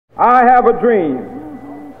I have a dream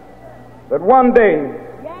that one day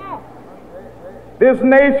this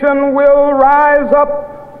nation will rise up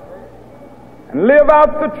and live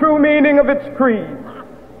out the true meaning of its creed.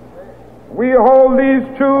 We hold these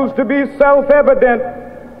truths to be self-evident,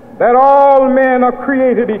 that all men are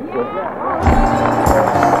created equal.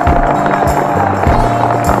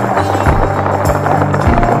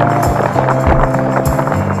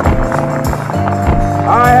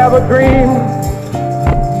 I have a dream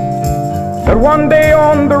that one day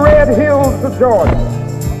on the red hills of Georgia,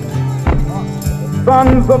 the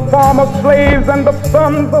sons of former slaves and the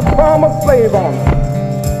sons of former slave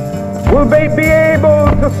owners will they be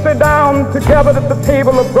able to sit down together at the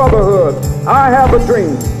table of brotherhood. I have a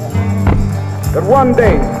dream that one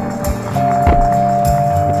day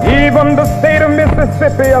even the state of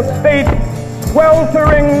Mississippi, a state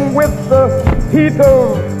sweltering with the heat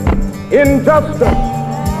of injustice,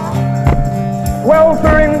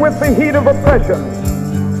 sweltering with the heat of oppression,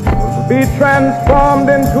 will be transformed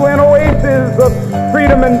into an oasis of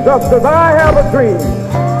freedom and justice. I have a dream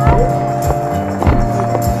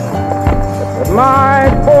that my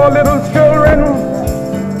 4 little children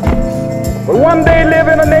will one day live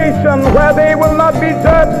in a nation where they will not be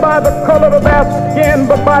judged by the color of their skin,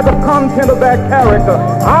 but by the content of their character.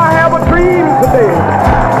 I have a dream today.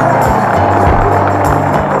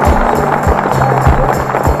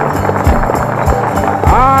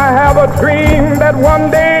 I have a dream that one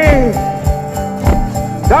day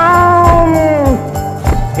down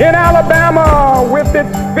in Alabama, with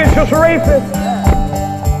its vicious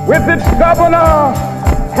racists, with its governor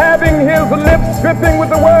having his lips dripping with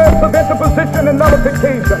the words of interposition and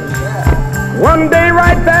nullification, one day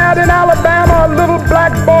right there in Alabama, little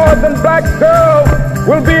black boys and black girls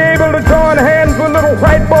will be able to join hands with little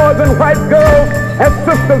white boys and white girls as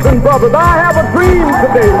sisters and brothers. I have a dream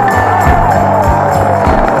today.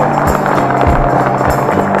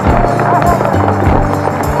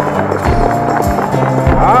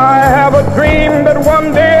 I have a dream that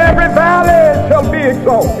one day every valley shall be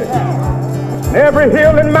exalted, and every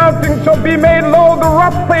hill and mountain shall be made low. The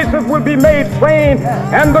rough places will be made plain,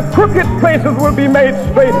 and the crooked places will be made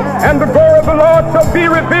straight, and the glory of the Lord shall be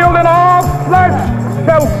revealed, and all flesh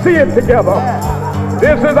shall see it together.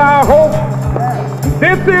 This is our hope.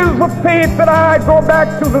 This is the faith that I go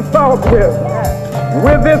back to the South with.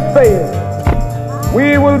 With this faith,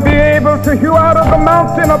 we will be able to hew out of the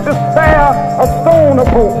mountain of despair a stone of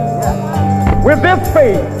hope. With this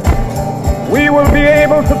faith, we will be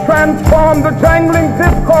able to transform the jangling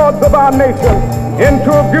discords of our nation into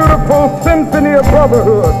a beautiful symphony of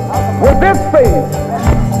brotherhood. With this faith,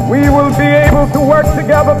 we will be able to work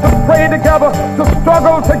together, to pray together, to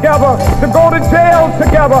struggle together, to go to jail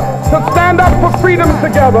together, to stand up for freedom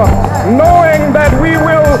together, knowing that we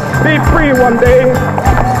will be free one day.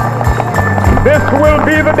 This will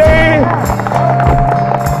be the day.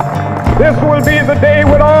 This will be the day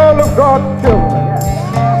when all of God's children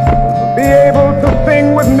will be able to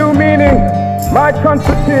sing with new meaning, my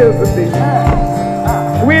country, tears of thee.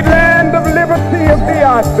 Sweet land of liberty of thee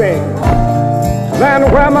I sing.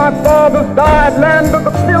 Land where my fathers died, land of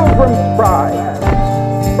the pilgrim's pride.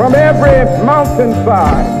 From every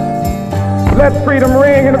mountainside, let freedom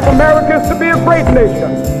ring. And if America is to be a great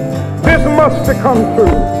nation, this must become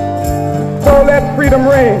true. So let freedom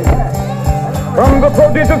ring from the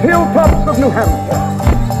prodigious hilltops of New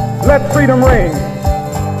Hampshire. Let freedom ring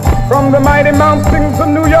from the mighty mountains of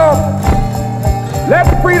New York. Let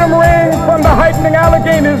freedom ring from the heightening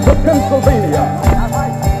Alleghenies of Pennsylvania.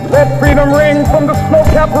 Let freedom ring from the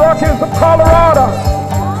snow-capped Rockies of Colorado.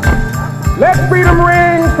 Let freedom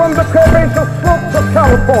ring from the curvaceous slopes of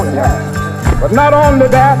California. But not only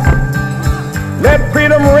that, let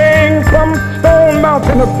freedom ring from Stone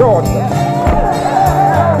Mountain of Georgia.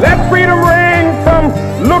 Let freedom ring from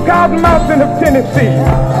Lookout Mountain of Tennessee.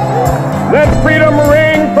 Let freedom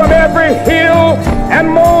ring from every hill and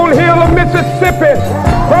molehill of Mississippi,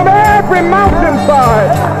 from every mountainside.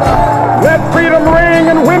 Let freedom ring,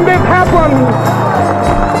 and when this happens,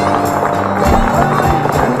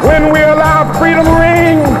 when we allow freedom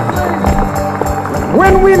ring,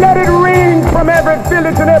 when we let it ring from every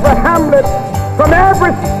village and every hamlet, from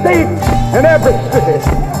every state and every city,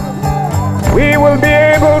 we will be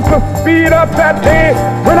able to speed up that day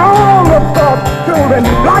when all of God's children,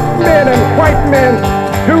 black men and white men,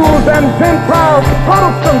 Jews and Gentiles,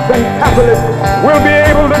 Protestants and Catholics, will be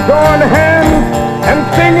able to join hands and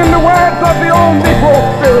sing in the words of